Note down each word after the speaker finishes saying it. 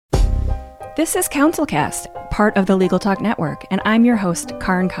This is CounselCast, part of the Legal Talk Network, and I'm your host,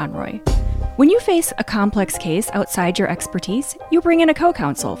 Karin Conroy. When you face a complex case outside your expertise, you bring in a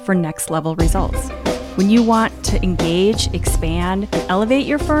co-counsel for next-level results. When you want to engage, expand, and elevate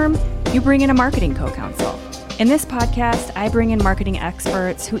your firm, you bring in a marketing co-counsel. In this podcast, I bring in marketing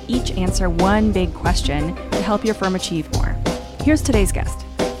experts who each answer one big question to help your firm achieve more. Here's today's guest.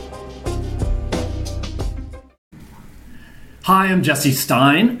 Hi, I'm Jesse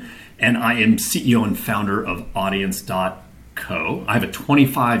Stein, and I am CEO and founder of Audience.co. I have a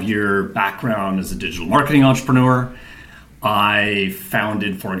 25-year background as a digital marketing entrepreneur. I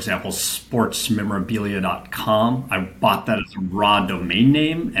founded, for example, sportsmemorabilia.com. I bought that as a raw domain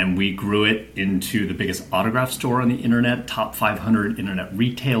name, and we grew it into the biggest autograph store on the internet, top 500 internet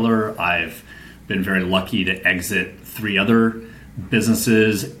retailer. I've been very lucky to exit 3 other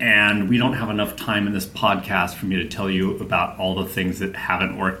businesses, and we don't have enough time in this podcast for me to tell you about all the things that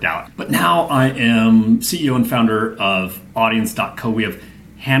haven't worked out. But now I am CEO and founder of Audience.co. We have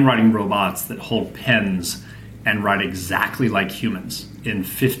handwriting robots that hold pens and write exactly like humans in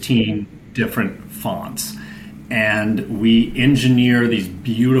 15 different fonts. And we engineer these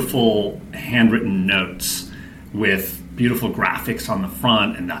beautiful handwritten notes with beautiful graphics on the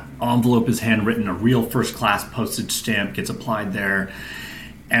front, and that envelope is handwritten, a real first-class postage stamp gets applied there.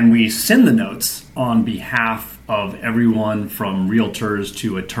 And we send the notes on behalf of everyone from realtors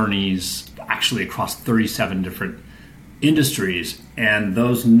to attorneys, actually across 37 different industries. And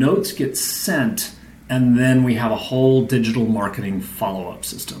those notes get sent, and then we have a whole digital marketing follow-up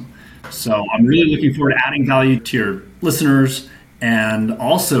system. So I'm really looking forward to adding value to your listeners and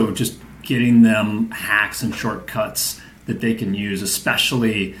also just getting them hacks and shortcuts that they can use,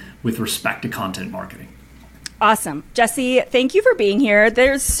 especially with respect to content marketing. Awesome. Jesse, thank you for being here.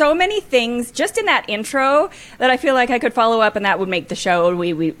 There's so many things just in that intro that I feel like I could follow up and that would make the show.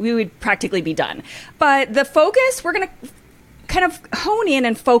 We would practically be done. But the focus, we're going to kind of hone in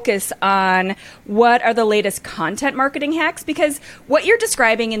and focus on what are the latest content marketing hacks, because what you're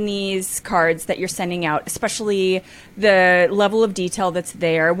describing in these cards that you're sending out, especially the level of detail that's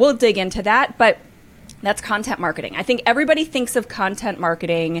there, we'll dig into that, but that's content marketing. I think everybody thinks of content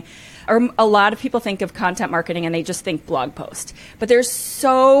marketing, or a lot of people think of content marketing and they just think blog post. But there's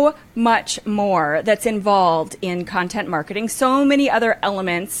so much more that's involved in content marketing, so many other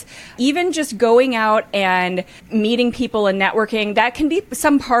elements. Even just going out and meeting people and networking, that can be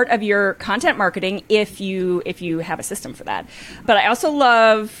some part of your content marketing if you have a system for that. But I also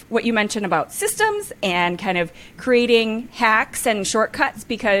love what you mentioned about systems and kind of creating hacks and shortcuts,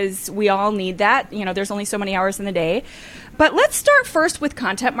 because we all need that. You know, there's only so many hours in the day. But let's start first with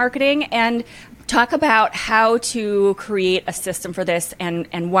content marketing and talk about how to create a system for this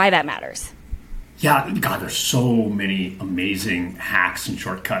and why that matters. Yeah, God, there's so many amazing hacks and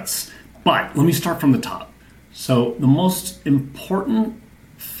shortcuts. But let me start from the top. So the most important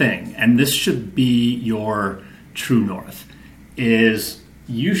thing, and this should be your true north, is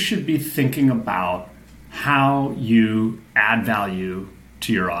you should be thinking about how you add value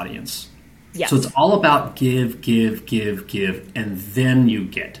to your audience. Yes. So it's all about give, and then you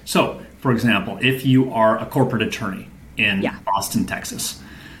get. So, for example, if you are a corporate attorney in Austin, Texas,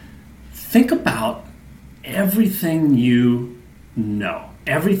 think about everything you know,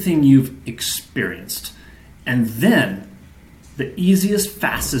 everything you've experienced. And then the easiest,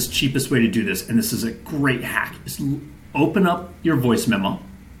 fastest, cheapest way to do this, and this is a great hack, is open up your voice memo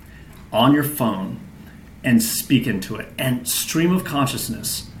on your phone and speak into it. And stream of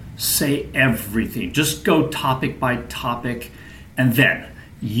consciousness. Say everything. Just go topic by topic, and then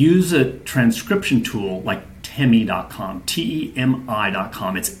use a transcription tool like Temi.com,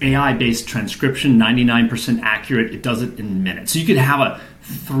 Temi.com. It's AI-based transcription, 99% accurate. It does it in minutes. So you could have a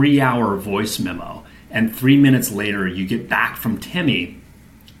 3-hour voice memo, and 3 minutes later, you get back from Temi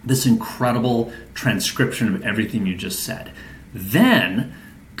this incredible transcription of everything you just said. Then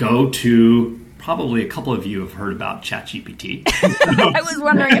go to, probably a couple of you have heard about ChatGPT. I was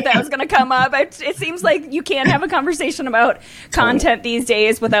wondering if that was going to come up. It seems like you can't have a conversation about content these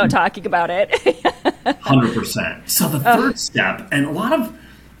days without talking about it. 100%. So the third step, and a lot of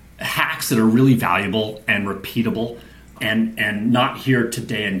hacks that are really valuable and repeatable and not here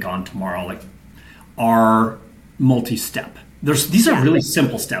today and gone tomorrow, like, are multi-step. These are really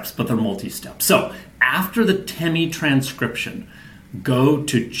simple steps, but they're multi-step. So after the Temi transcription, go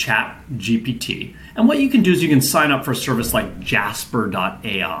to ChatGPT. And what you can do is you can sign up for a service like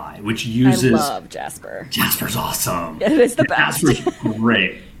Jasper.ai, which uses... I love Jasper. Jasper's awesome. It is the best. Jasper's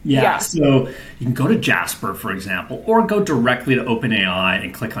great. Yeah. So you can go to Jasper, for example, or go directly to OpenAI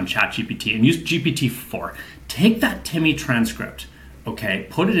and click on ChatGPT and use GPT-4. Take that Temi transcript, okay?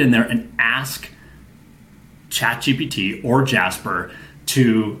 Put it in there and ask ChatGPT or Jasper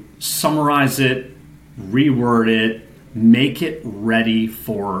to summarize it, reword it, make it ready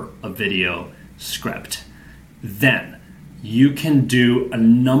for a video script. Then you can do a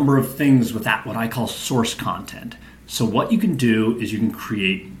number of things with that, what I call source content. So what you can do is you can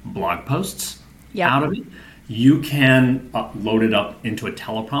create blog posts out of it. You can load it up into a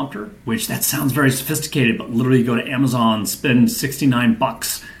teleprompter, which that sounds very sophisticated, but literally go to Amazon, spend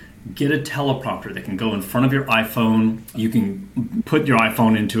 $69, get a teleprompter that can go in front of your iPhone. You can put your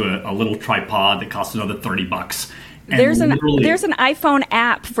iPhone into a little tripod that costs another $30. There's an iPhone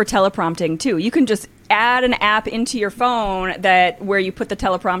app for teleprompting too. You can just add an app into your phone where you put the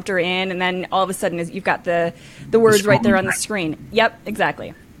teleprompter in, and then all of a sudden you've got the words right there on the screen. Yep,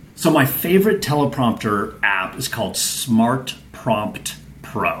 exactly. So my favorite teleprompter app is called Smart Prompt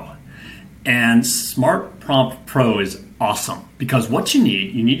Pro. And Smart Prompt Pro is awesome because what you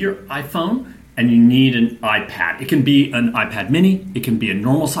need your iPhone and you need an iPad. It can be an iPad mini, it can be a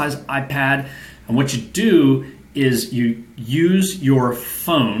normal size iPad. And what you do is you use your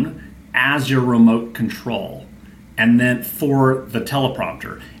phone as your remote control and then for the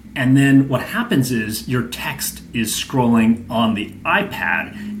teleprompter. And then what happens is your text is scrolling on the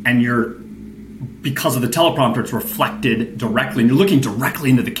iPad and because of the teleprompter, it's reflected directly and you're looking directly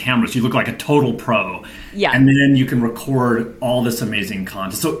into the camera. So you look like a total pro. Yeah. And then you can record all this amazing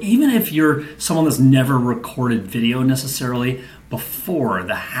content. So even if you're someone that's never recorded video necessarily before,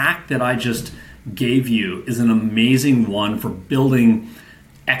 the hack that I just gave you is an amazing one for building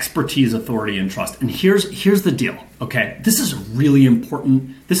expertise, authority, and trust. And here's the deal, okay? This is really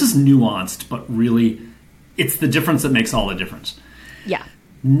important. This is nuanced, but really it's the difference that makes all the difference. Yeah.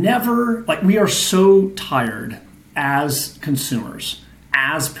 Never, we are so tired as consumers,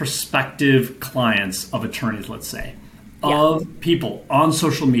 as prospective clients of attorneys, let's say, of people on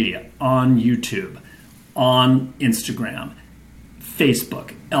social media, on YouTube, on Instagram,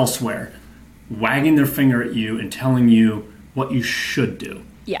 Facebook, elsewhere, wagging their finger at you and telling you what you should do.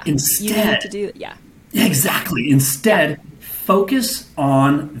 Yeah. Instead, you need to do. Yeah. Exactly. Instead, focus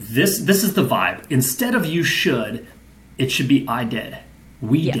on this. This is the vibe. Instead of you should, it should be I did.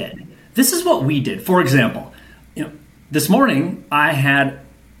 We did. This is what we did. For example, this morning I had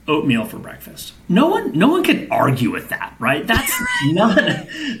oatmeal for breakfast. No one can argue with that, right? That's not.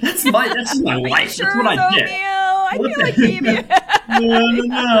 That's my life. Sure, that's what I did. I feel like maybe.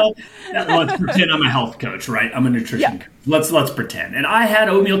 No. Let's pretend I'm a health coach, right? I'm a nutrition coach. Let's pretend. And I had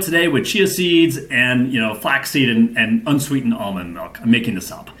oatmeal today with chia seeds and flaxseed and unsweetened almond milk. I'm making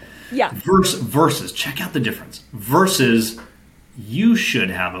this up. Yeah. Versus, check out the difference. Versus, you should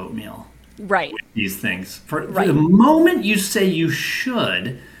have oatmeal. Right. With these things. For the moment you say you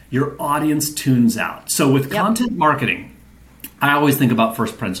should, your audience tunes out. So with content marketing, I always think about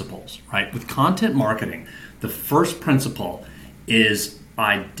first principles, right? With content marketing, the first principle is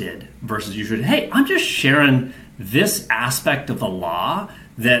I did versus you should. Hey, I'm just sharing this aspect of the law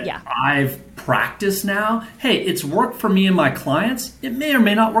that I've practiced now. Hey, it's worked for me and my clients. It may or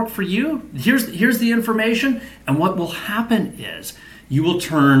may not work for you. Here's the information. And what will happen is you will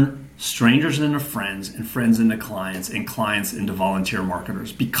turn strangers into friends and friends into clients and clients into volunteer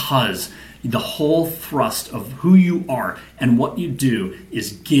marketers because the whole thrust of who you are and what you do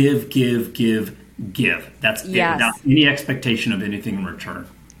is give. That's it, without any expectation of anything in return.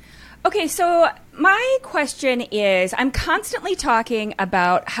 Okay, so my question is, I'm constantly talking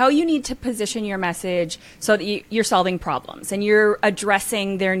about how you need to position your message so that you're solving problems and you're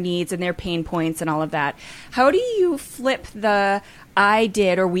addressing their needs and their pain points and all of that. How do you flip the I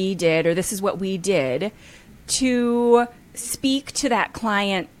did or we did or this is what we did to speak to that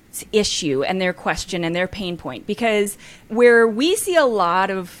client's issue and their question and their pain point? Because where we see a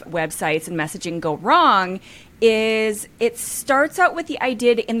lot of websites and messaging go wrong is it starts out with the I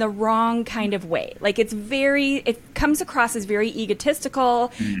did in the wrong kind of way. Like it comes across as very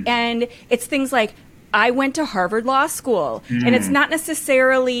egotistical and it's things like, I went to Harvard Law School and it's not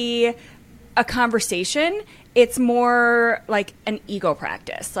necessarily a conversation. It's more like an ego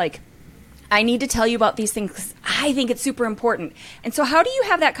practice. Like, I need to tell you about these things because I think it's super important. And so how do you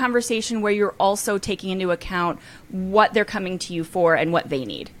have that conversation where you're also taking into account what they're coming to you for and what they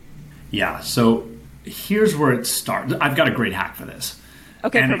need? Yeah, so here's where it starts. I've got a great hack for this.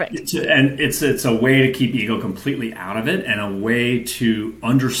 Okay, perfect. It's a way to keep ego completely out of it and a way to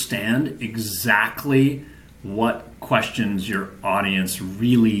understand exactly what questions your audience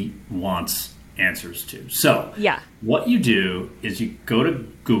really wants answers to. So what you do is you go to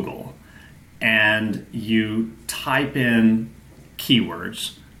Google and you type in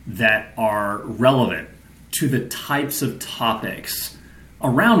keywords that are relevant to the types of topics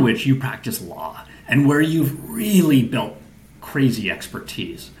around which you practice law and where you've really built crazy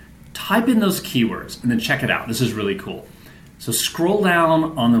expertise. Type in those keywords and then check it out. This is really cool. So scroll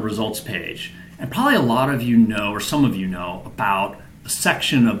down on the results page, and probably a lot of you know, or some of you know, about a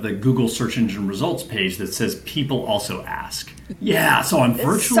section of the Google search engine results page that says people also ask. Yeah, so on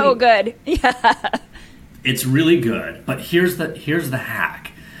virtually... It's so good. Yeah. It's really good, but here's the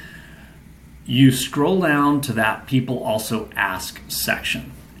hack. You scroll down to that people also ask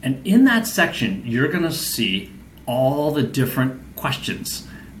section. And in that section, you're going to see all the different questions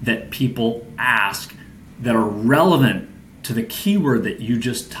that people ask that are relevant to the keyword that you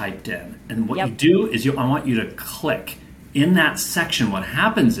just typed in. And what you do is I want you to click in that section. What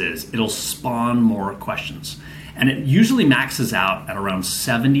happens is it'll spawn more questions. And it usually maxes out at around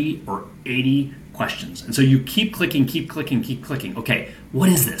 70 or 80 questions. And so you keep clicking, keep clicking, keep clicking. Okay, what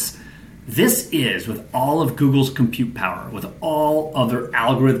is this? This is, with all of Google's compute power, with all other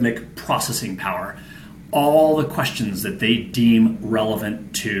algorithmic processing power, all the questions that they deem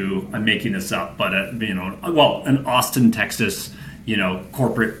relevant to, I'm making this up, but an Austin, Texas,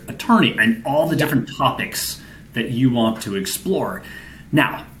 corporate attorney, and all the different topics that you want to explore.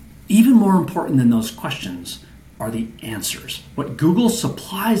 Now, even more important than those questions are the answers. What Google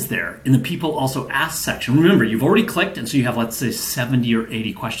supplies there in the people also ask section. Remember, you've already clicked, and so you have, let's say, 70 or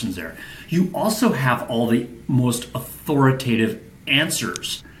 80 questions there. You also have all the most authoritative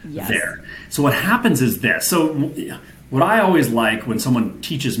answers there. So what happens is this. So what I always like when someone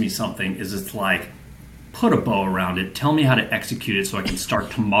teaches me something is it's like, put a bow around it, tell me how to execute it so I can start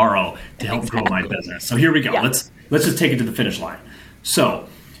tomorrow to help grow my business. So here we go. Yeah. Let's just take it to the finish line. So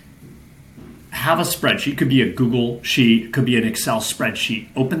have a spreadsheet. Could be a Google sheet, could be an Excel spreadsheet.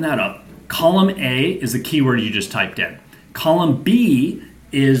 Open that up. Column A is the keyword you just typed in. Column B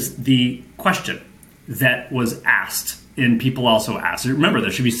is the question that was asked in people also asked. Remember,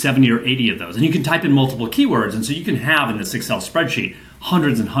 there should be 70 or 80 of those. And you can type in multiple keywords, and so you can have in this Excel spreadsheet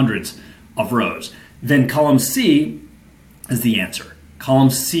hundreds and hundreds of rows. Then column C is the answer. Column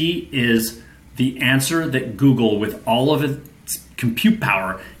C is the answer that Google, with all of its compute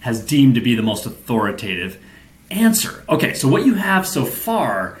power, has deemed to be the most authoritative answer. Okay, so what you have so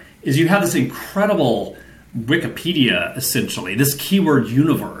far is you have this incredible Wikipedia, essentially, this keyword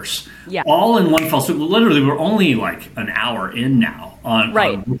universe, all in one fell swoop. Literally, we're only like an hour in now on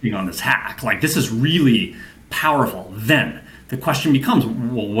working on this hack. Like, this is really powerful. Then the question becomes,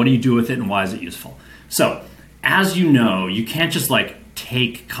 well, what do you do with it and why is it useful? So, as you know, you can't just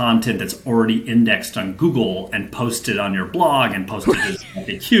take content that's already indexed on Google and post it on your blog and post it as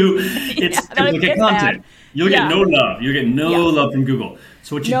FAQ. It's duplicate content. You'll get no love. You'll get no love from Google.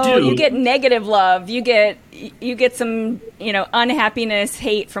 So what you do? You get negative love. You get some unhappiness,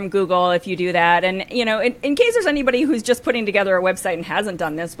 hate from Google if you do that. And in case there's anybody who's just putting together a website and hasn't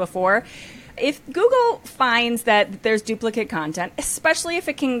done this before, if Google finds that there's duplicate content, especially if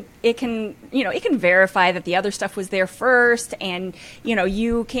it can verify that the other stuff was there first, and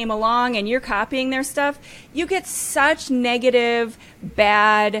you came along and you're copying their stuff, you get such negative,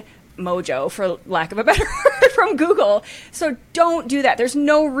 bad mojo, for lack of a better word, from Google. So don't do that. There's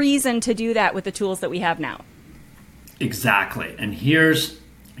no reason to do that with the tools that we have now. Exactly. And here's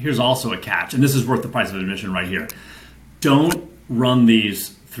also a catch, and this is worth the price of admission right here. Don't run these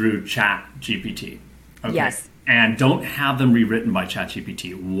through ChatGPT. Okay? Yes. And don't have them rewritten by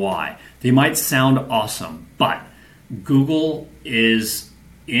ChatGPT. Why? They might sound awesome, but Google is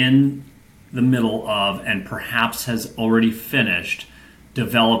in the middle of, and perhaps has already finished,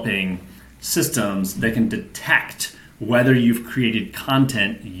 developing systems that can detect whether you've created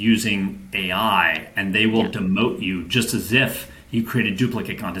content using AI, and they will demote you just as if you created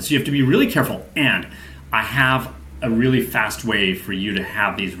duplicate content. So you have to be really careful. And I have a really fast way for you to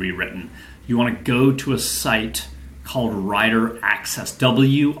have these rewritten. You want to go to a site called Writer Access,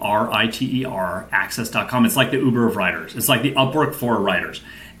 WRITER, access.com. It's like the Uber of writers. It's like the Upwork for writers.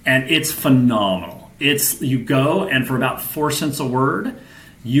 And it's phenomenal. You go, and for about 4 cents a word,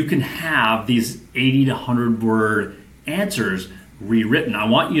 you can have these 80 to 100 word answers rewritten. I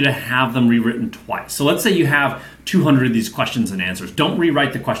want you to have them rewritten twice. So let's say you have 200 of these questions and answers. Don't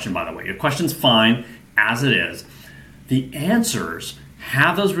rewrite the question, by the way. Your question's fine as it is. The answers,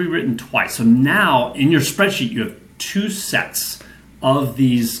 have those rewritten twice. So now in your spreadsheet, you have 2 sets of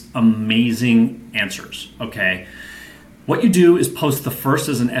these amazing answers, okay? What you do is post the first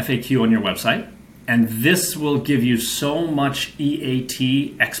as an FAQ on your website, and this will give you so much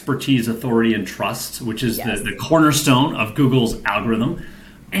EAT, expertise, authority, and trust, which is the cornerstone of Google's algorithm.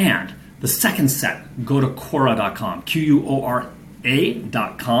 And the second set, go to Quora.com,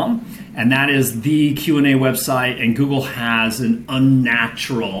 and that is the Q&A website, and Google has an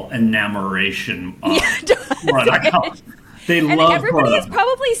unnatural enamoration of Quora.com. They and love everybody Quora. has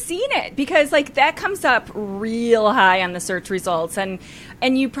probably seen it because like that comes up real high on the search results, and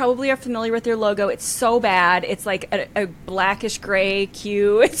you probably are familiar with their logo. It's so bad. It's like a blackish gray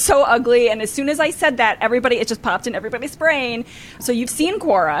Q. It's so ugly. And as soon as I said that, it just popped in everybody's brain. So you've seen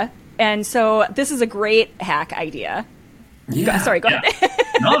Quora, and so this is a great hack idea. Yeah, Sorry, go ahead.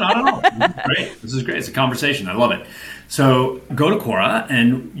 No, not at all. This is great. It's a conversation. I love it. So go to Quora,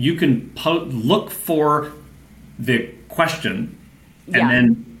 and you can look for the question, and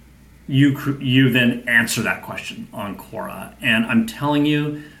then you then answer that question on Quora. And I'm telling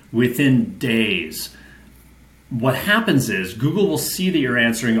you, within days, what happens is Google will see that you're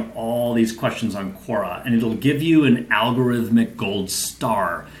answering all these questions on Quora, and it'll give you an algorithmic gold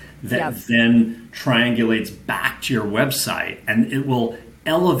star that then triangulates back to your website, and it will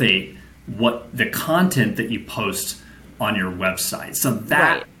elevate what the content that you post on your website. So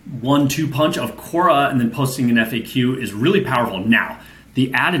that 1-2 punch of Quora and then posting an FAQ is really powerful. Now,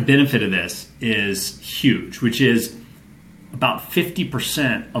 the added benefit of this is huge, which is about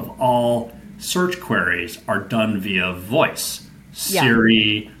 50% of all search queries are done via voice.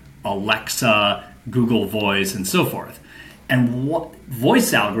 Siri, Alexa, Google Voice, and so forth. And what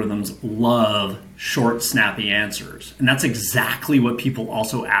voice algorithms love short, snappy answers. And that's exactly what people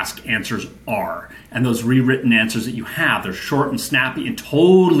also ask answers are. And those rewritten answers that you have, they're short and snappy and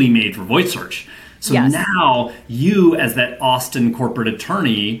totally made for voice search. So now you, as that Austin corporate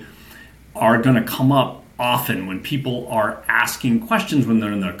attorney, are going to come up often when people are asking questions when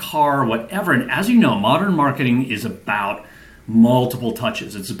they're in their car, whatever. And as you know, modern marketing is about multiple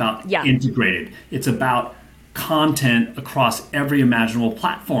touches. It's about integrated. It's about content across every imaginable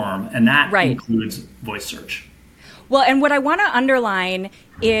platform, and that includes voice search. Well, and what I want to underline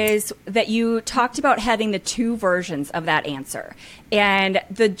is that you talked about having the two versions of that answer. And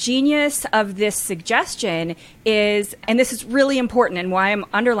the genius of this suggestion is, and this is really important and why I'm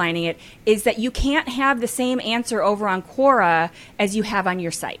underlining it, is that you can't have the same answer over on Quora as you have on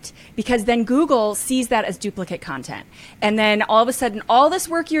your site, because then Google sees that as duplicate content. And then all of a sudden, all this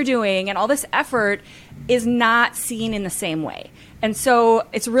work you're doing and all this effort is not seen in the same way. And so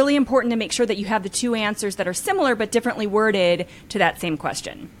it's really important to make sure that you have the two answers that are similar but differently worded to that same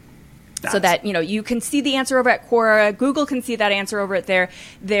question. So that, you can see the answer over at Quora, Google can see that answer over at there,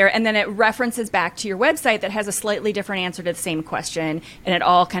 and then it references back to your website that has a slightly different answer to the same question, and it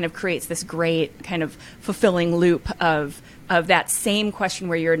all kind of creates this great kind of fulfilling loop of that same question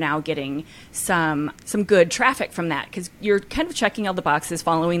where you're now getting some good traffic from that, because you're kind of checking all the boxes,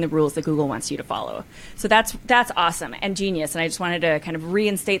 following the rules that Google wants you to follow. So that's awesome and genius, and I just wanted to kind of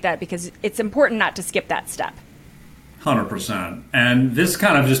reinstate that because it's important not to skip that step. 100%. And this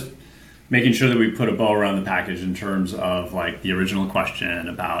kind of just making sure that we put a bow around the package in terms of like the original question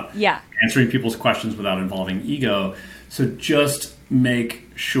about answering people's questions without involving ego. So just make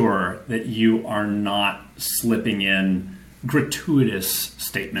sure that you are not slipping in gratuitous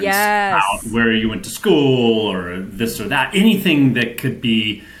statements about where you went to school or this or that, anything that could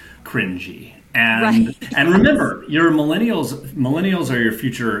be cringy. And and remember, your millennials are your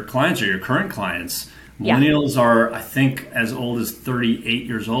future clients or your current clients. Millennials are, I think, as old as 38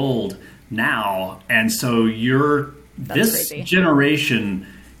 years old now. And so this generation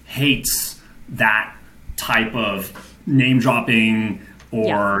hates that type of name dropping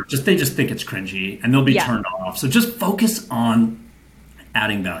or they just think it's cringy and they'll be turned off. So just focus on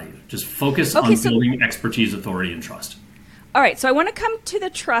adding value. Just focus on building expertise, authority, and trust. All right. So I want to come to the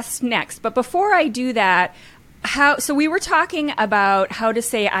trust next. But before I do that, so we were talking about how to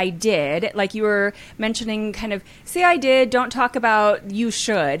say I did, like you were mentioning kind of say I did, don't talk about you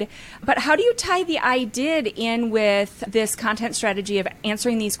should. But how do you tie the I did in with this content strategy of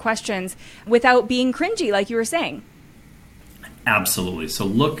answering these questions without being cringy, like you were saying? Absolutely. So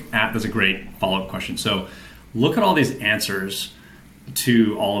that's a great follow-up question. So look at all these answers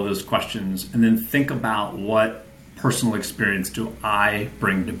to all of those questions and then think about what personal experience do I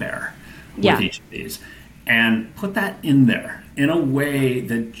bring to bear with each of these. And put that in there in a way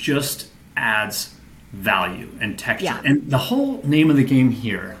that just adds value and texture. Yeah. And the whole name of the game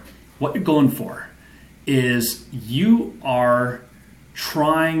here, what you're going for, is you are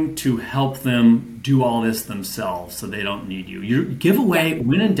trying to help them do all this themselves so they don't need you. You give away,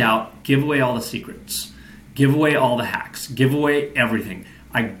 when in doubt, give away all the secrets. Give away all the hacks. Give away everything.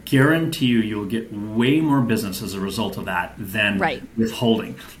 I guarantee you'll get way more business as a result of that than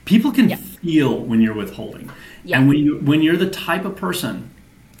withholding. People can feel when you're withholding. Yeah. And when you're the type of person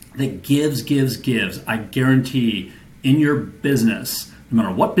that gives, I guarantee in your business, no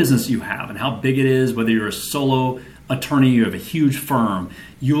matter what business you have and how big it is, whether you're a solo attorney, you have a huge firm,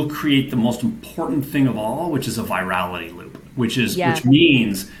 you will create the most important thing of all, which is a virality loop, which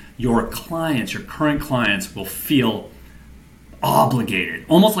means your clients, your current clients, will feel obligated,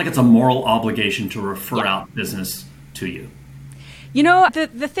 almost like it's a moral obligation to refer out business to you. You know,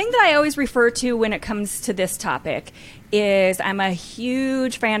 the thing that I always refer to when it comes to this topic is I'm a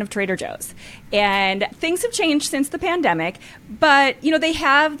huge fan of Trader Joe's. And things have changed since the pandemic, but, you know, they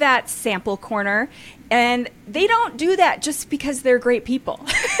have that sample corner. And they don't do that just because they're great people.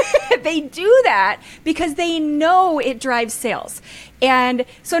 They do that because they know it drives sales. And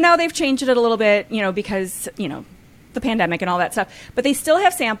so now they've changed it a little bit, you know, because, you know, the pandemic and all that stuff, but they still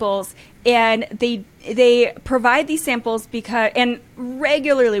have samples, and they provide these samples because, and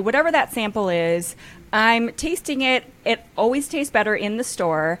regularly, whatever that sample is, I'm tasting it. It always tastes better in the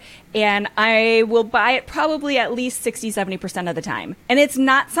store, and I will buy it probably at least 60-70% of the time. And it's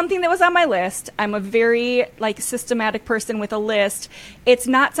not something that was on my list. I'm a very systematic person with a list. It's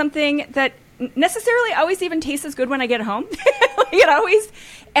not something that necessarily always even tastes as good when I get home. It always,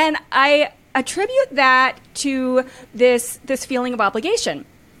 and I attribute that to this feeling of obligation.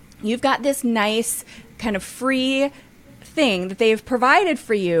 You've got this nice kind of free thing that they've provided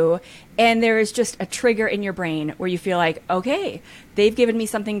for you, and there is just a trigger in your brain where you feel like, okay, they've given me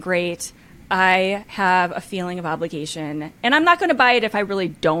something great. I have a feeling of obligation, and I'm not going to buy it if I really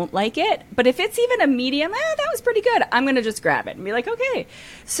don't like it. But if it's even a medium, that was pretty good, I'm going to just grab it and be like, okay.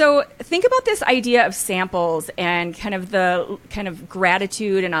 So think about this idea of samples and kind of the kind of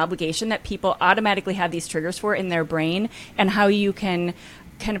gratitude and obligation that people automatically have these triggers for in their brain, and how you can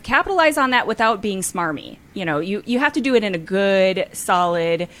kind of capitalize on that without being smarmy. You know, you have to do it in a good,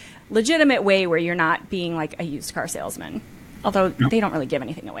 solid, legitimate way where you're not being like a used car salesman. Although they don't really give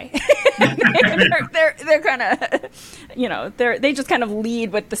anything away. they're kind of, you know, they just kind of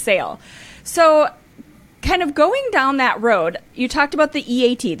lead with the sale. So kind of going down that road, you talked about the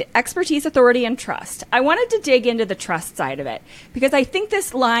EAT, the expertise, authority, and trust. I wanted to dig into the trust side of it because I think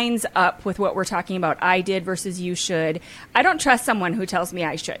this lines up with what we're talking about. I did versus you should. I don't trust someone who tells me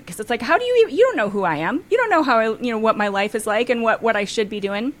I should, because it's like, how do you don't know who I am. You don't know how what my life is like and what I should be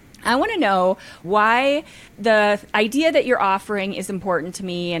doing. I want to know why the idea that you're offering is important to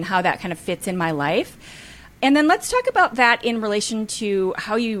me and how that kind of fits in my life. And then let's talk about that in relation to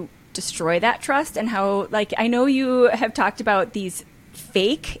how you destroy that trust, and how, I know you have talked about these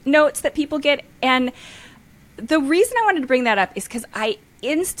fake notes that people get. And the reason I wanted to bring that up is because I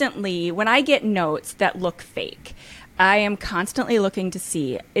instantly, when I get notes that look fake, I am constantly looking to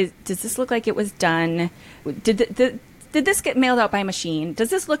see, does this look like it was done? Did this get mailed out by a machine? Does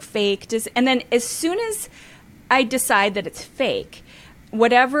this look fake? And then as soon as I decide that it's fake,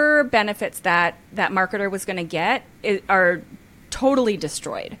 whatever benefits that marketer was going to get are totally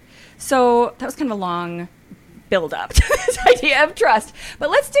destroyed. So that was kind of a long build up to this idea of trust.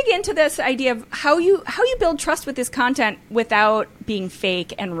 But let's dig into this idea of how you build trust with this content without being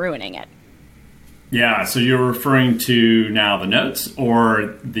fake and ruining it. Yeah, so you're referring to now the notes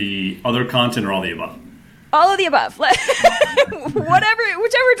or the other content, or all the above? All of the above. Whichever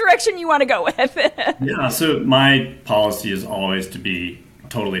direction you want to go with. Yeah, so my policy is always to be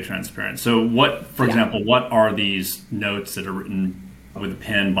totally transparent. So for example, what are these notes that are written with a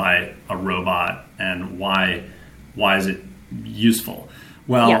pen by a robot, and why is it useful?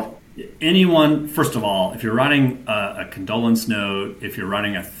 Well, anyone, first of all, if you're writing a condolence note, if you're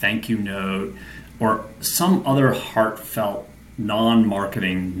writing a thank you note, or some other heartfelt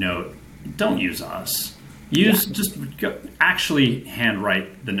non-marketing note, don't use us. Just actually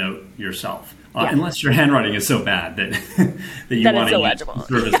handwrite the note yourself, unless your handwriting is so bad that you want to use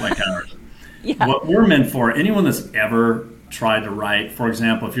service like ours. What we're meant for, anyone that's ever tried to write, for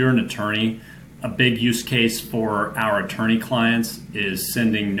example, if you're an attorney, a big use case for our attorney clients is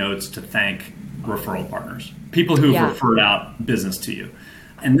sending notes to thank referral partners, people who've referred out business to you.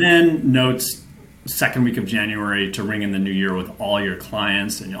 And then notes second week of January to ring in the new year with all your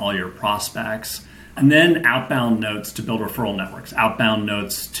clients and all your prospects. And then outbound notes to build referral networks, outbound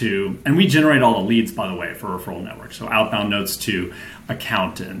notes to, and we generate all the leads, by the way, for referral networks. So outbound notes to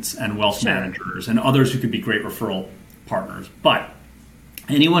accountants and wealth managers and others who could be great referral partners. But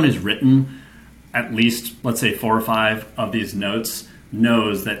anyone who's written at least, let's say, 4 or 5 of these notes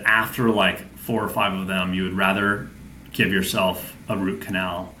knows that after 4 or 5 of them, you would rather give yourself a root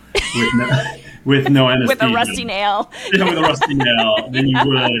canal with no anesthesia. With a rusty nail. With a rusty nail, then you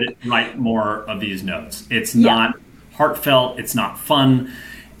would write more of these notes. It's not heartfelt, it's not fun,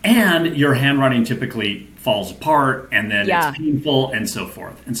 and your handwriting typically falls apart, and then it's painful, and so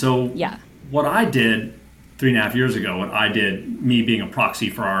forth. And so what I did 3.5 years ago, what I did, me being a proxy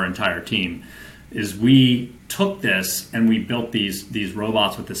for our entire team, is we took this and we built these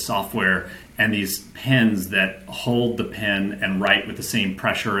robots with this software and these pens that hold the pen and write with the same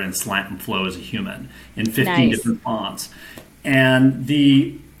pressure and slant and flow as a human in 15 different fonts. And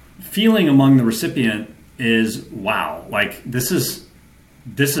the feeling among the recipient is, wow, like this is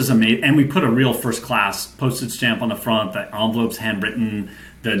amazing. And we put a real first class postage stamp on the front, the envelope's handwritten,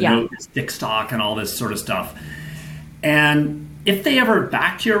 the note is thick stock and all this sort of stuff. And if they ever,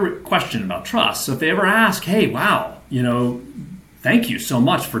 back to your question about trust, so if they ever ask, hey, wow, thank you so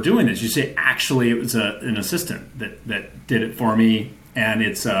much for doing this, you say, actually, it was an assistant that did it for me, and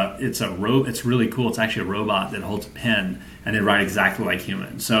it's really cool. It's actually a robot that holds a pen, and they write exactly like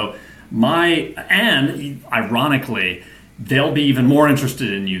humans. So and ironically, they'll be even more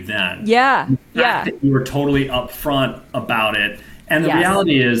interested in you then. Yeah, that you were totally upfront about it. And the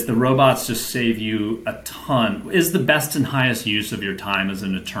reality is the robots just save you a ton. Is the best and highest use of your time as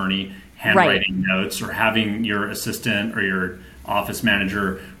an attorney handwriting notes or having your assistant or your office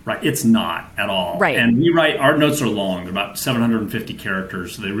manager write? It's not at all. Right. And we write, our notes are long. They're about 750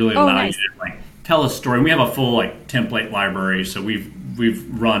 characters. So they really allow you to tell a story. And we have a full template library. So we've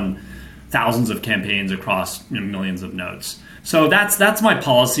run thousands of campaigns across millions of notes. So that's my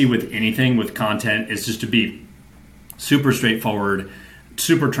policy with anything with content, is just to be super straightforward,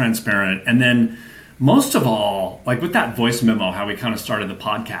 super transparent. And then most of all, with that voice memo, how we kind of started the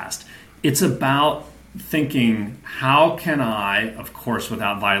podcast, it's about thinking, how can I, of course,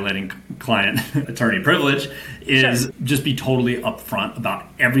 without violating client attorney privilege, just be totally upfront about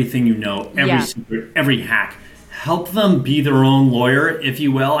everything every secret, every hack. Help them be their own lawyer, if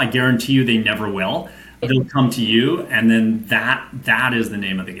you will. I guarantee you they never will. They'll come to you, and then that is the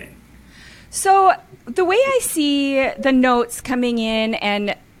name of the game. So the way I see the notes coming in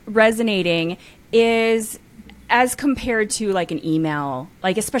and resonating is as compared to an email,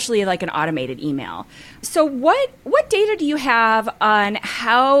 especially an automated email. So what data do you have on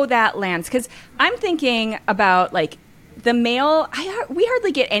how that lands? Because I'm thinking about the mail. We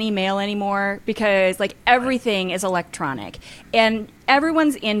hardly get any mail anymore because everything is electronic, and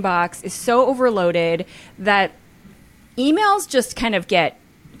everyone's inbox is so overloaded that emails just kind of get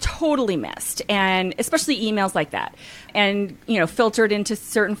totally missed, and especially emails like that, and filtered into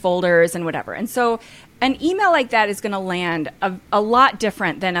certain folders and whatever. And so an email like that is going to land a lot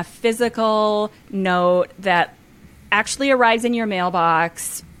different than a physical note that actually arrives in your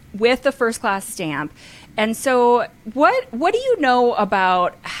mailbox with the first class stamp. And so what do you know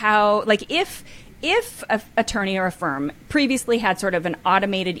about how, if an attorney or a firm previously had sort of an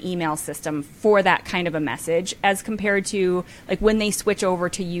automated email system for that kind of a message, as compared to when they switch over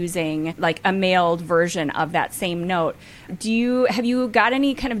to using a mailed version of that same note, have you got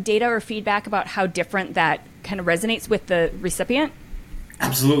any kind of data or feedback about how different that kind of resonates with the recipient?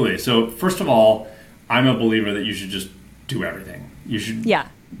 Absolutely. So first of all, I'm a believer that you should just do everything. You should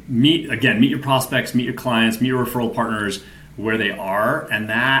meet your prospects, meet your clients, meet your referral partners where they are, and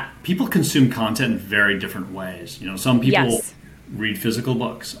that people consume content in very different ways. Some people read physical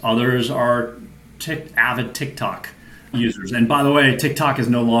books, others are avid TikTok users. And by the way, TikTok is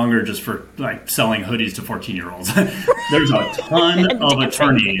no longer just for selling hoodies to 14-year-olds. There's a ton of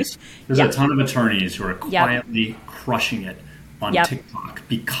attorneys. There's a ton of attorneys who are quietly crushing it on TikTok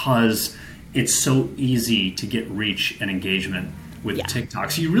because it's so easy to get reach and engagement with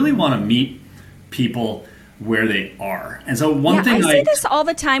TikTok. So you really want to meet people where they are. And so one thing I see this all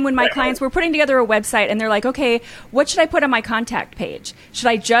the time when my clients were putting together a website and they're like, okay, what should I put on my contact page? Should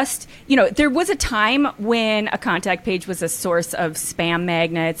I just, there was a time when a contact page was a source of spam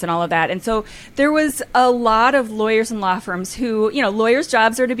magnets and all of that. And so there was a lot of lawyers and law firms who, lawyers'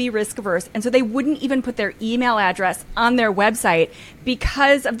 jobs are to be risk averse. And so they wouldn't even put their email address on their website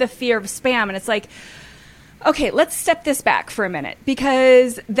because of the fear of spam. And it's okay, let's step this back for a minute,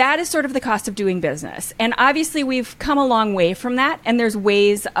 because that is sort of the cost of doing business. And obviously we've come a long way from that, and there's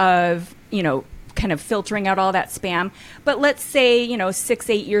ways of, kind of filtering out all that spam. But let's say,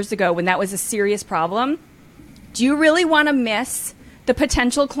 6-8 years ago, when that was a serious problem, do you really want to miss the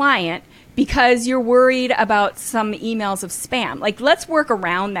potential client because you're worried about some emails of spam? Let's work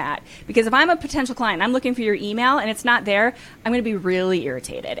around that. Because if I'm a potential client, I'm looking for your email and it's not there, I'm going to be really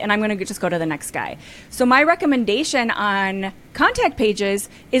irritated and I'm going to just go to the next guy. So my recommendation on contact pages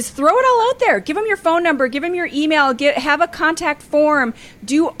is throw it all out there. Give them your phone number, give them your email, have a contact form,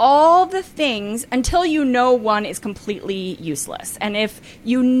 do all the things until one is completely useless. And if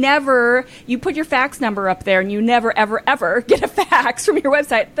you put your fax number up there and you never, ever, ever get a fax from your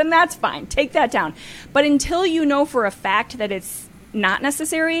website, then that's fine. Take that down. But until you know for a fact that it's not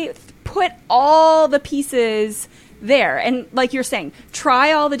necessary, put all the pieces there. And like you're saying,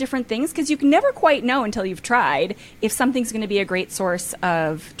 try all the different things, because you can never quite know until you've tried if something's going to be a great source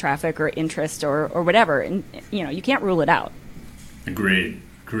of traffic or interest or whatever. And, you can't rule it out. Agreed.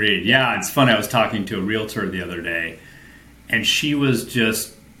 Yeah, it's funny. I was talking to a realtor the other day, and she was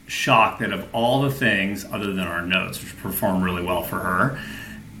just shocked that of all the things other than our notes, which performed really well for her,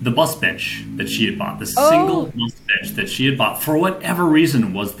 the bus bench that she had bought, the single bus bench that she had bought, for whatever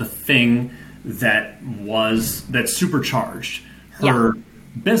reason, was the thing that supercharged her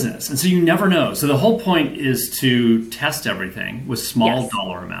business. And so you never know. So the whole point is to test everything with small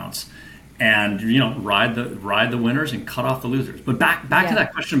dollar amounts, and ride the winners and cut off the losers. But back to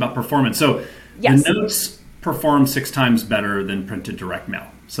that question about performance. So the notes perform 6 times better than printed direct mail.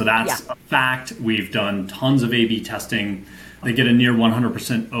 So that's a fact. We've done tons of A/B testing. They get a near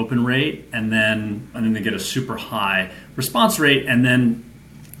 100% open rate, and then they get a super high response rate, and then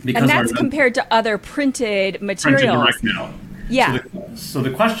because that's compared to other printed materials. Printed direct mail. Yeah. So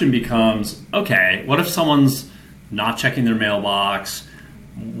the question becomes, okay, what if someone's not checking their mailbox,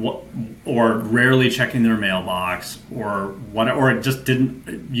 or rarely checking their mailbox, or it just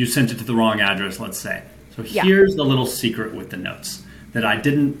you sent it to the wrong address, let's say. So here's the little secret with the notes that I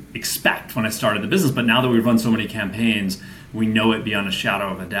didn't expect when I started the business, but now that we've run so many campaigns, we know it beyond a shadow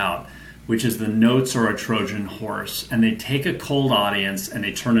of a doubt, which is the notes are a Trojan horse, and they take a cold audience and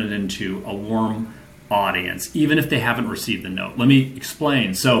they turn it into a warm audience, even if they haven't received the note. Let me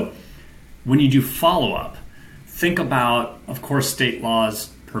explain. So when you do follow-up, think about, of course, state laws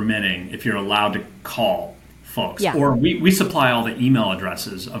permitting if you're allowed to call folks. Yeah. Or we supply all the email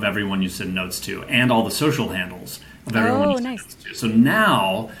addresses of everyone you send notes to, and all the social handles of everyone you send notes to. So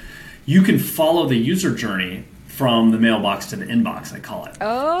now you can follow the user journey from the mailbox to the inbox, I call it.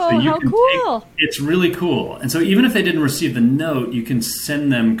 Oh, so how cool. It's really cool. And so even if they didn't receive the note, you can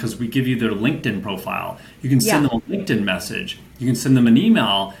send them, because we give you their LinkedIn profile, you can send them a LinkedIn message. You can send them an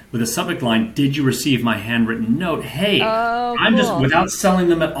email with a subject line, "Did you receive my handwritten note?" Hey, I'm just, without selling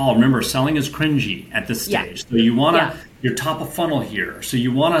them at all. Remember, selling is cringy at this stage. So you want to, you're top of funnel here. So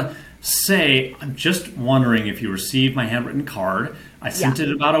you want to say, "I'm just wondering if you received my handwritten card. I sent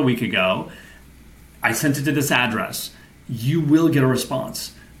it about a week ago. I sent it to this address." You will get a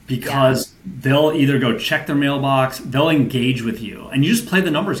response, because they'll either go check their mailbox, they'll engage with you, and you just play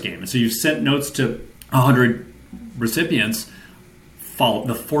the numbers game. And so you've sent notes to 100 recipients. Follow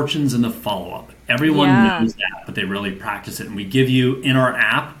the fortunes in the follow-up. Everyone knows that, but they really practice it. And we give you, in our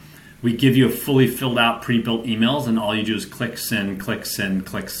app, we give you a fully filled out pre-built emails, and all you do is click send, click send,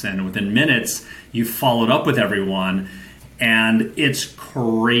 click send. Within minutes, you've followed up with everyone. And it's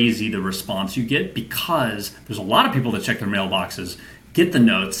crazy the response you get, because there's a lot of people that check their mailboxes, get the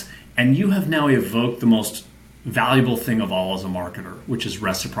notes, and you have now evoked the most valuable thing of all as a marketer, which is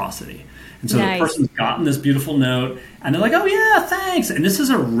reciprocity. And so the person's gotten this beautiful note, and they're like, "Oh yeah, thanks." And this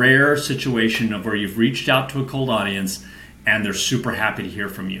is a rare situation of where you've reached out to a cold audience, and they're super happy to hear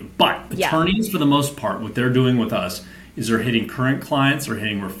from you. But attorneys, for the most part, what they're doing with us is they're hitting current clients, they're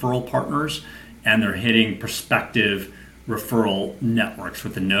hitting referral partners, and they're hitting prospective referral networks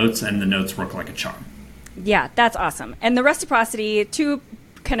with the notes, and the notes work like a charm. Yeah, that's awesome. And the reciprocity, two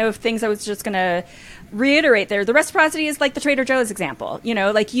kind of things I was just going to reiterate there. The reciprocity is like the Trader Joe's example.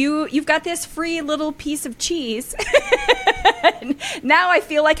 Like you've got this free little piece of cheese. Now I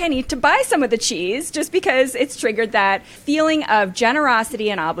feel like I need to buy some of the cheese, just because it's triggered that feeling of generosity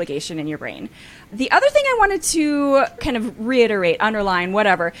and obligation in your brain. The other thing I wanted to kind of reiterate, underline,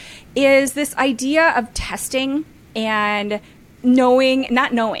 whatever, is this idea of testing and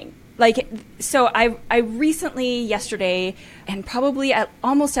not knowing. So I recently, yesterday, and probably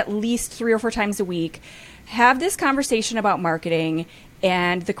almost at least 3 or 4 times a week, have this conversation about marketing.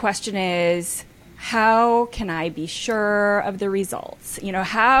 And the question is, how can I be sure of the results?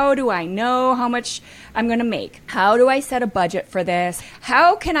 How do I know how much I'm going to make? How do I set a budget for this?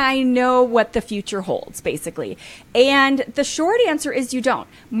 How can I know what the future holds, basically? And the short answer is you don't.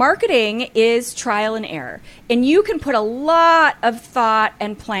 Marketing is trial and error. And you can put a lot of thought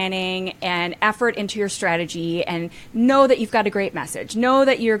and planning and effort into your strategy and know that you've got a great message. Know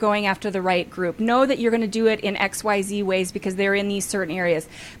that you're going after the right group. Know that you're going to do it in XYZ ways because they're in these certain areas.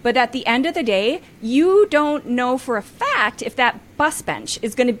 But at the end of the day, you don't know for a fact if that bus bench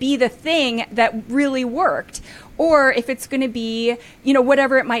is going to be the thing that really worked, or if it's going to be,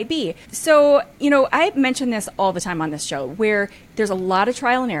 whatever it might be. So, I mention this all the time on this show, where there's a lot of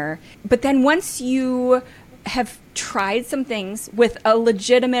trial and error, but then once you have tried some things with a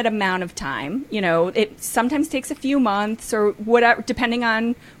legitimate amount of time, it sometimes takes a few months or whatever, depending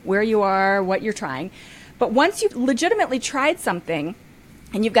on where you are, what you're trying. But once you've legitimately tried something,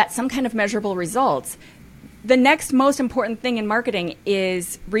 and you've got some kind of measurable results, the next most important thing in marketing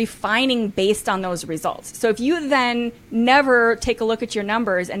is refining based on those results. So if you then never take a look at your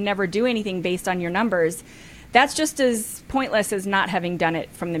numbers and never do anything based on your numbers, that's just as pointless as not having done it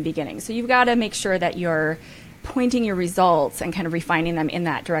from the beginning. So you've got to make sure that you're pointing your results and kind of refining them in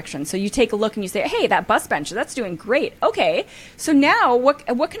that direction. So you take a look and you say, hey, that bus bench, that's doing great. Okay, so now what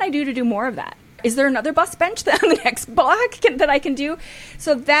can I do to more of that? Is there another bus bench on the next block that I can do?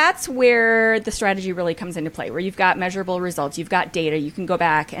 So that's where the strategy really comes into play, where you've got measurable results, you've got data, you can go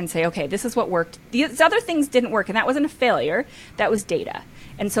back and say, okay, this is what worked. These other things didn't work, and that wasn't a failure, that was data.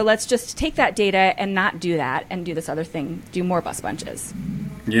 And so let's just take that data and not do that and do this other thing, do more bus benches.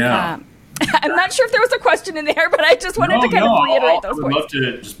 Yeah. I'm not sure if there was a question in there, but I just wanted to kind of reiterate those points. I would love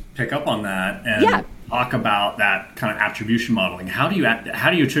to just pick up on that and talk about that kind of attribution modeling. How do you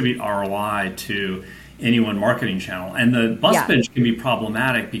attribute ROI to any one marketing channel? And the bus bench can be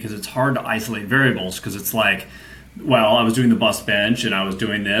problematic because it's hard to isolate variables, because it's like, well, I was doing the bus bench and I was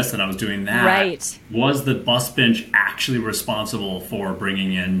doing this and I was doing that. Right. Was the bus bench actually responsible for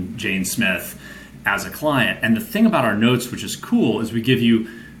bringing in Jane Smith as a client? And the thing about our notes, which is cool, is we give you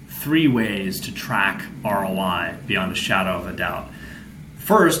 3 ways to track ROI beyond a shadow of a doubt.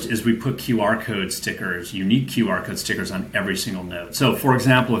 First is we put QR code stickers, unique QR code stickers on every single note. So for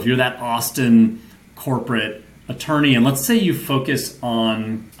example, if you're that Austin corporate attorney, and let's say you focus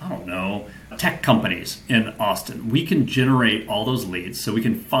on, I don't know, tech companies in Austin, we can generate all those leads. So we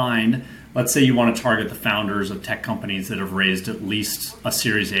can find, let's say you want to target the founders of tech companies that have raised at least a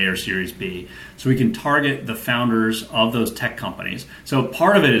Series A or Series B. So we can target the founders of those tech companies. So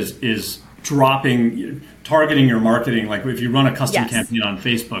part of it is targeting your marketing. Like if you run a custom campaign on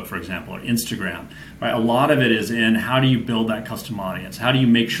Facebook, for example, or Instagram, right? A lot of it is in how do you build that custom audience? How do you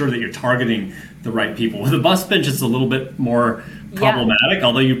make sure that you're targeting the right people? With the bus bench, it's a little bit more problematic,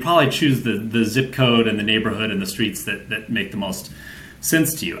 although you probably choose the zip code and the neighborhood and the streets that make the most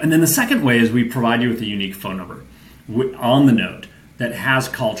sense to you. And then the second way is we provide you with a unique phone number on the note that has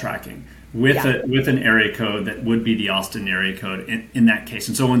call tracking with an area code that would be the Austin area code in that case.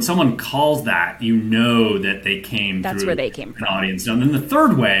 And so when someone calls that, you know that they came through where they came from. An audience. And then the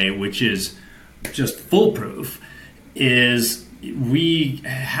third way, which is just foolproof, is we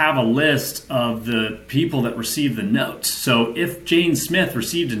have a list of the people that received the notes. So if Jane Smith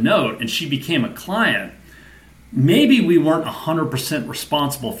received a note and she became a client, maybe we weren't 100%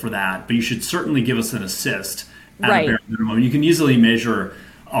 responsible for that, but you should certainly give us an assist at a bare minimum. You can easily measure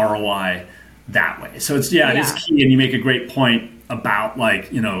ROI that way. So it is key, and you make a great point about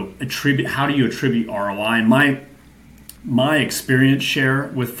how do you attribute ROI? And my experience share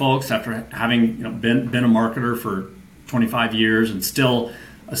with folks after having been a marketer for 25 years and still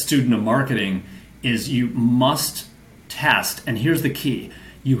a student of marketing is you must test, and here's the key,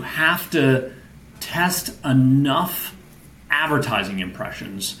 you have to test enough advertising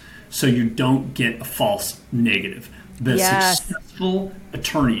impressions so you don't get a false negative. The successful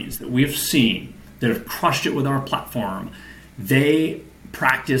attorneys that we've seen that have crushed it with our platform, they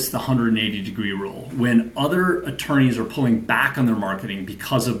practice the 180-degree rule. When other attorneys are pulling back on their marketing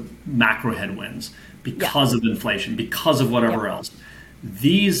because of macro headwinds, because of inflation, because of whatever else,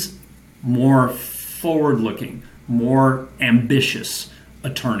 these more forward-looking, more ambitious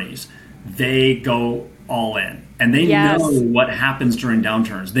attorneys, they go all in. And they know what happens during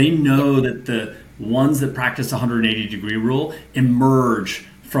downturns. They know that the ones that practice the 180-degree rule emerge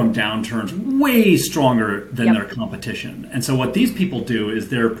from downturns way stronger than their competition. And so what these people do is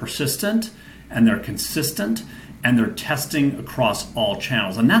they're persistent and they're consistent and they're testing across all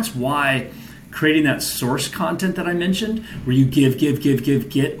channels. And that's why creating that source content that I mentioned, where you give,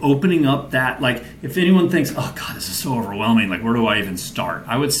 opening up that, like, if anyone thinks, oh God, this is so overwhelming, like, where do I even start?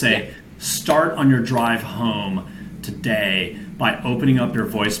 I would say start on your drive home today by opening up your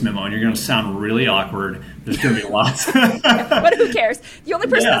voice memo, and you're going to sound really awkward. There's going to be lots. But who cares? The only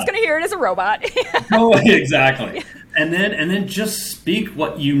person that's going to hear it is a robot. Oh, exactly. And then just speak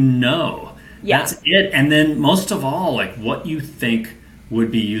what you know. That's it. And then most of all, like, what you think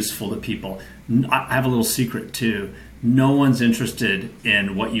would be useful to people. I have a little secret too. No one's interested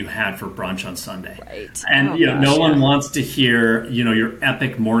in what you had for brunch on Sunday. Right. And no one wants to hear, your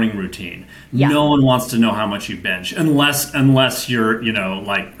epic morning routine. Yeah. No one wants to know how much you bench unless you're,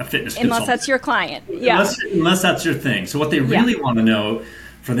 like a fitness consultant. Unless that's your client. Yeah. Unless that's your thing. So what they really want to know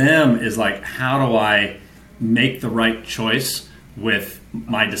for them is, like, how do I make the right choice with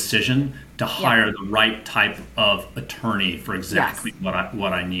my decision to hire the right type of attorney for exactly what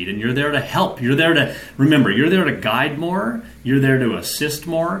I need. And you're there to help. You're there to guide more. You're there to assist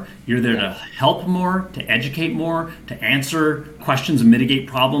more. You're there to help more, to educate more, to answer questions and mitigate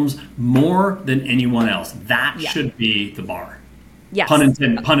problems more than anyone else. That should be the bar. Yes. Pun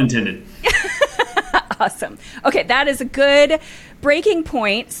intended. Awesome. Okay, that is a good breaking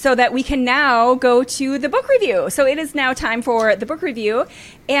point so that we can now go to the book review. So it is now time for the book review.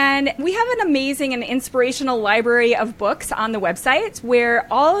 And we have an amazing and inspirational library of books on the website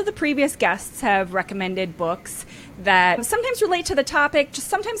where all of the previous guests have recommended books that sometimes relate to the topic. Just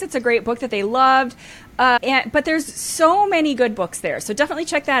sometimes it's a great book that they loved. But there's so many good books there. So definitely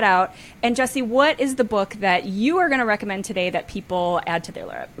check that out. And Jesse, what is the book that you are going to recommend today that people add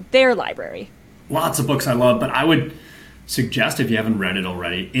to their library? Lots of books I love, but I would suggest, if you haven't read it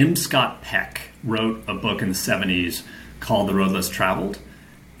already, M. Scott Peck wrote a book in the 70s called The Road Less Traveled.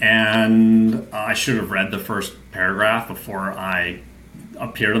 And I should have read the first paragraph before I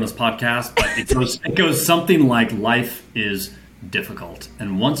appeared on this podcast, but it goes something like, life is difficult.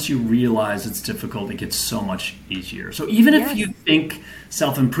 And once you realize it's difficult, it gets so much easier. So even if you think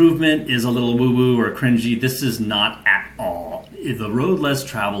self-improvement is a little woo-woo or cringy, this is not at all. The Road Less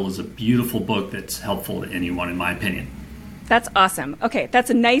Traveled is a beautiful book that's helpful to anyone, in my opinion. That's awesome. Okay,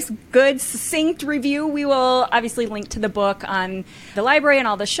 that's a nice, good, succinct review. We will obviously link to the book on the library and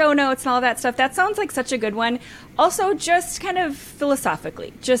all the show notes and all that stuff. That sounds like such a good one. Also, just kind of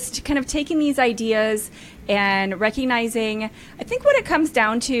philosophically, just kind of taking these ideas and recognizing, I think what it comes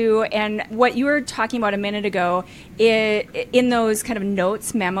down to, and what you were talking about a minute ago, in those kind of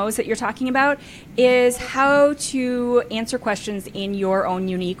notes, memos that you're talking about, is how to answer questions in your own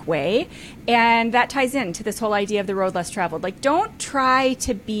unique way. And that ties into this whole idea of the road less traveled. Like, don't try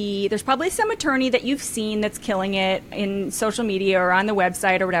to be, there's probably some attorney that you've seen that's killing it in social media or on the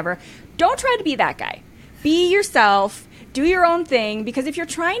website or whatever. Don't try to be that guy. Be yourself. Do your own thing, because if you're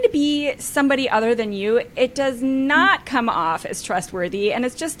trying to be somebody other than you, it does not come off as trustworthy. And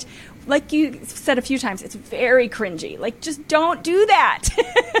it's just, like you said a few times, it's very cringy. Like, just don't do that.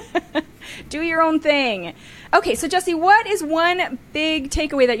 Do your own thing. Okay, so Jesse, what is one big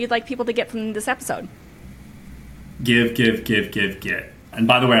takeaway that you'd like people to get from this episode? Give. And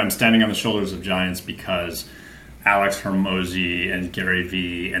by the way, I'm standing on the shoulders of giants because Alex Hormozy and Gary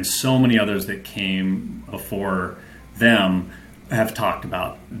Vee and so many others that came before them have talked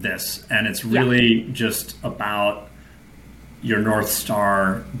about this. And it's really just about your North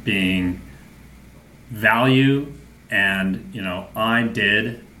Star being value and, I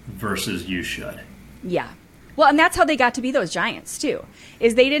did versus you should. Yeah. Well, and that's how they got to be those giants, too,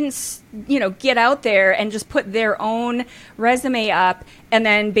 is they didn't, get out there and just put their own resume up and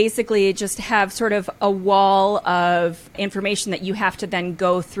then basically just have sort of a wall of information that you have to then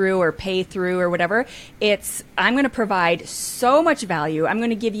go through or pay through or whatever. It's, I'm going to provide so much value. I'm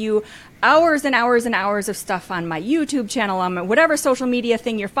going to give you hours and hours and hours of stuff on my YouTube channel, on whatever social media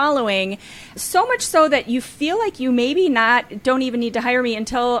thing you're following, so much so that you feel like you maybe don't even need to hire me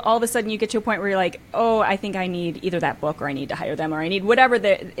until all of a sudden you get to a point where you're like, oh, I think I need either that book or I need to hire them or I need whatever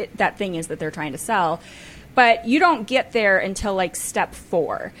that thing is that they're trying to sell. But you don't get there until like step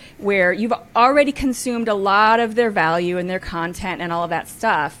 4, where you've already consumed a lot of their value and their content and all of that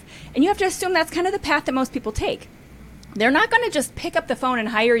stuff. And you have to assume that's kind of the path that most people take. They're not going to just pick up the phone and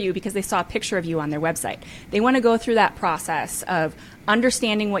hire you because they saw a picture of you on their website. They want to go through that process of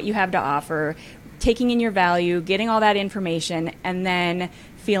understanding what you have to offer, taking in your value, getting all that information, and then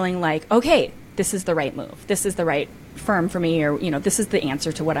feeling like, okay, this is the right move. This is the right firm for me, or this is the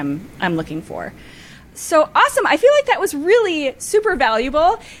answer to what I'm looking for. So awesome. I feel like that was really super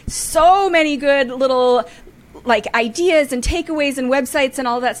valuable. So many good little ideas and takeaways and websites and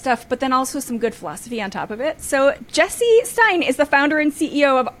all that stuff, but then also some good philosophy on top of it. So Jesse Stein is the founder and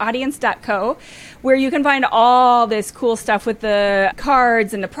CEO of Audience.co, where you can find all this cool stuff with the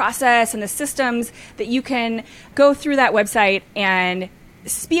cards and the process and the systems that you can go through that website and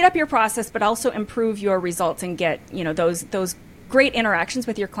speed up your process, but also improve your results and get, those great interactions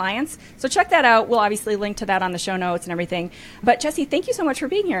with your clients. So check that out. We'll obviously link to that on the show notes and everything. But Jesse, thank you so much for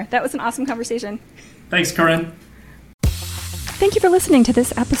being here. That was an awesome conversation. Thanks, Corinne. Thank you for listening to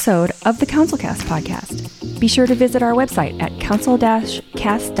this episode of the CounselCast podcast. Be sure to visit our website at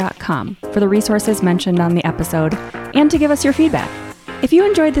counsel-cast.com for the resources mentioned on the episode and to give us your feedback. If you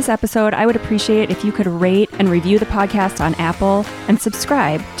enjoyed this episode, I would appreciate if you could rate and review the podcast on Apple and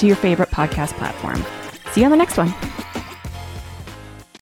subscribe to your favorite podcast platform. See you on the next one.